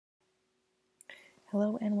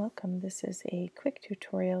Hello and welcome. This is a quick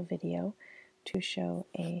tutorial video to show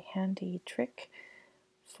a handy trick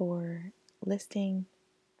for listing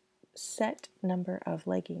set number of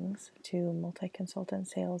leggings to multi-consultant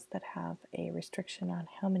sales that have a restriction on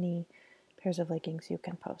how many pairs of leggings you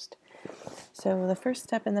can post. So the first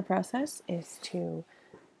step in the process is to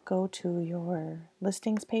go to your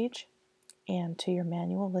listings page and to your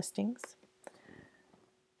manual listings.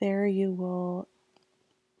 There you will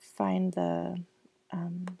find the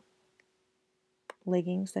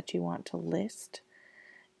leggings that you want to list,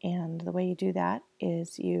 and the way you do that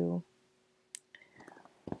is you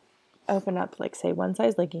open up, like, say, one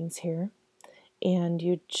size leggings here, and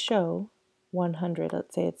you'd show 100.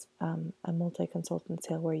 Let's say it's a multi-consultant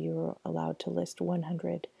sale where you're allowed to list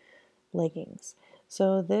 100 leggings.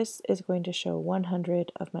 So this is going to show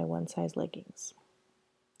 100 of my one size leggings.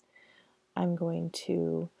 I'm going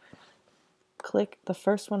to click the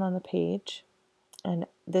first one on the page, and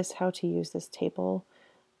this how to use this table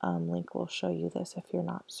link will show you this if you're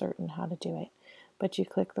not certain how to do it. But you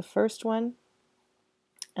click the first one,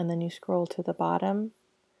 and then you scroll to the bottom,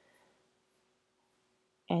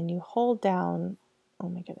 and you hold down, oh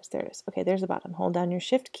my goodness, there it is. Okay, there's the bottom. Hold down your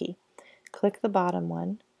shift key, click the bottom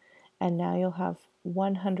one, and now you'll have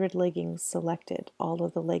 100 leggings selected, all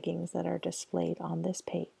of the leggings that are displayed on this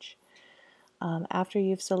page. After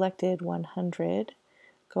you've selected 100,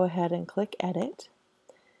 go ahead and click Edit,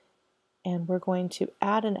 and we're going to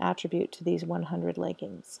add an attribute to these 100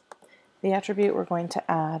 leggings. The attribute we're going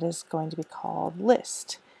to add is going to be called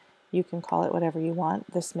List. You can call it whatever you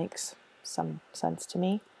want. This makes some sense to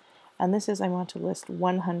me. And this is, I want to list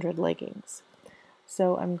 100 leggings.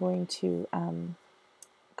 So I'm going to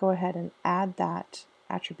go ahead and add that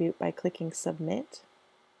attribute by clicking Submit.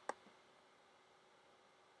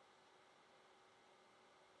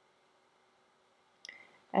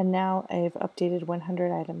 And now I've updated 100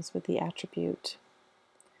 items with the attribute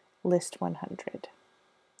List 100.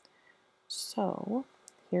 So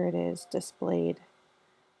here it is displayed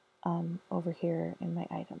over here in my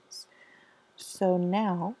items. So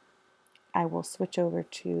now I will switch over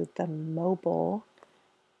to the mobile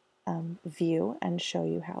view and show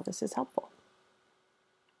you how this is helpful.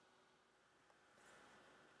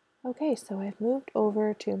 Okay, so I've moved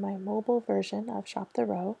over to my mobile version of Shop the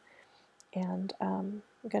Row, and I'm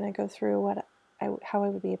going to go through how I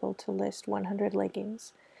would be able to list 100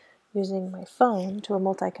 leggings using my phone to a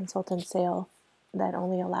multi-consultant sale that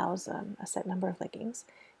only allows a set number of leggings.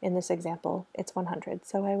 In this example, it's 100.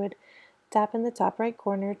 So I would tap in the top right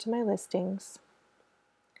corner to my listings.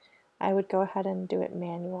 I would go ahead and do it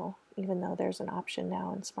manual, even though there's an option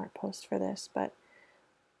now in Smart Post for this, but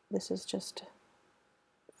this is just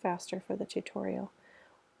faster for the tutorial.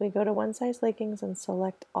 We go to one size leggings and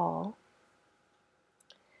select all.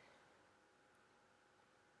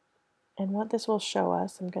 And what this will show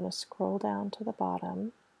us, I'm going to scroll down to the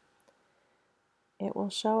bottom. It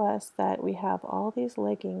will show us that we have all these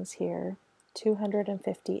leggings here,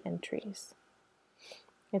 250 entries.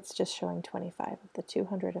 It's just showing 25 of the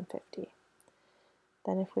 250.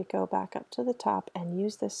 Then if we go back up to the top and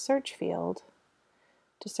use this search field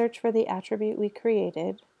to search for the attribute we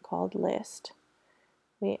created called List,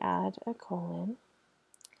 we add a colon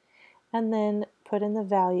and then put in the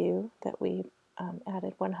value that we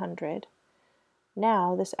added 100.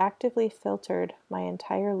 Now this actively filtered my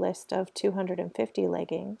entire list of 250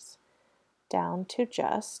 leggings down to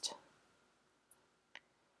just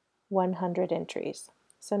 100 entries.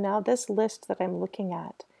 So now this list that I'm looking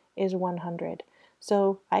at is 100.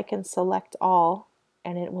 So I can select all,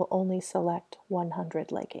 and it will only select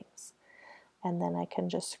 100 leggings. And then I can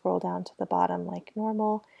just scroll down to the bottom like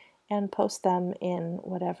normal and post them in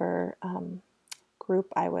whatever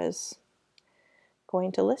group I was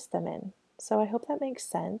going to list them in. So I hope that makes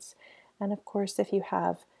sense. And of course, if you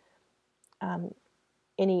have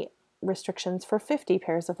any restrictions for 50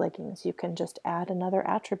 pairs of leggings, you can just add another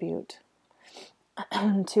attribute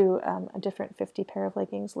to a different 50 pair of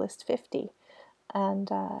leggings, list 50. And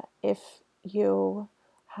if you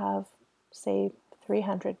have, say,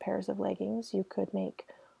 300 pairs of leggings, you could make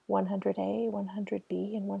 100A,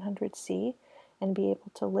 100B, and 100C and be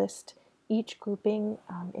able to list each grouping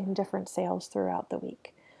in different sales throughout the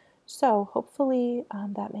week. So hopefully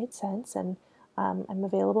that made sense, and I'm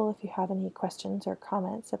available if you have any questions or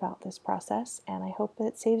comments about this process, and I hope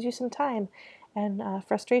it saves you some time and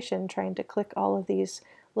frustration trying to click all of these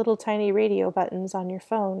little tiny radio buttons on your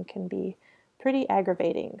phone can be pretty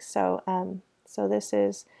aggravating. So, so this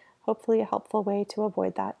is hopefully a helpful way to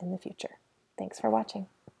avoid that in the future. Thanks for watching.